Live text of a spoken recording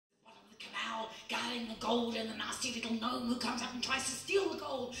hiding the gold and the nasty little gnome who comes up and tries to steal the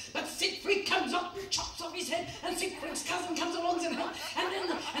gold. But Siegfried comes up and chops off his head, and Siegfried's cousin comes along and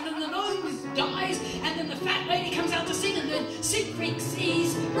then the gnome dies, and then the fat lady comes out to sing, and then Siegfried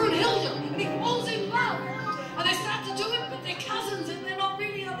sees Brunhilde and he falls in love. And they start to do it, but they're cousins and they're not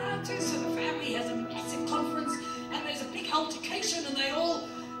really allowed to, so the family has a massive conference and there's a big altercation and they all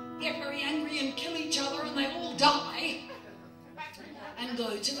get very angry and kill each other and they all die and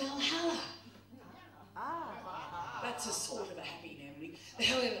go to Valhalla. That's a sort of a happy memory.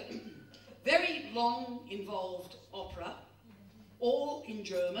 However, very long, involved opera, all in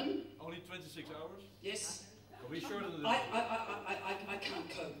German. Only 26 hours? Yes. Are we sure that I can't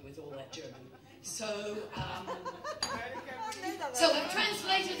cope with all that German. So, so I've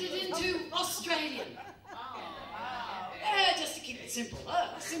translated it into Australian. Just to keep it simple.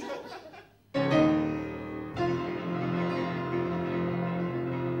 Simple.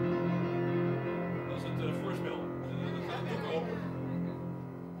 Was het voorspel? Dat gaat het ook over.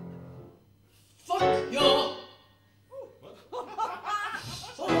 Fuck you! Wat?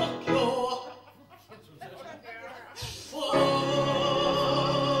 Fuck you!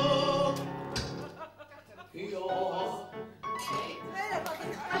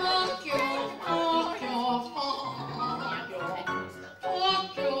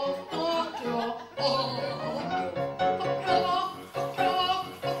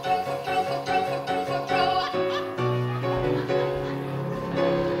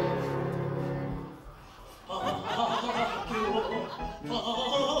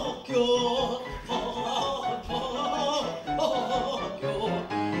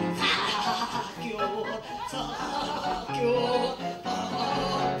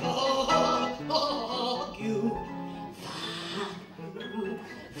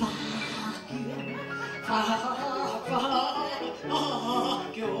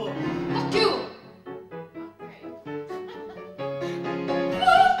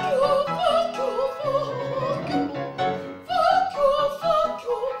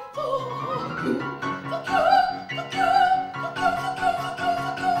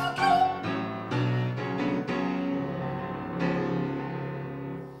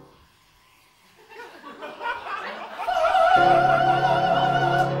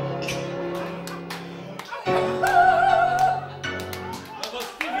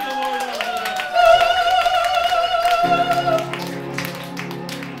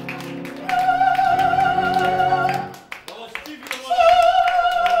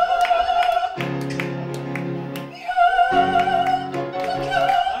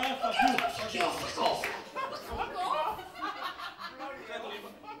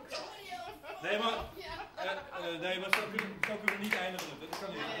 Nee, maar zo kunnen we niet eindigen. Dat kan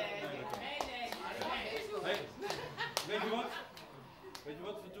niet. Nee. Weet je wat? Weet je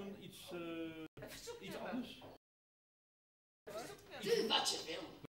wat? We doen iets anders. Doe wat je wil.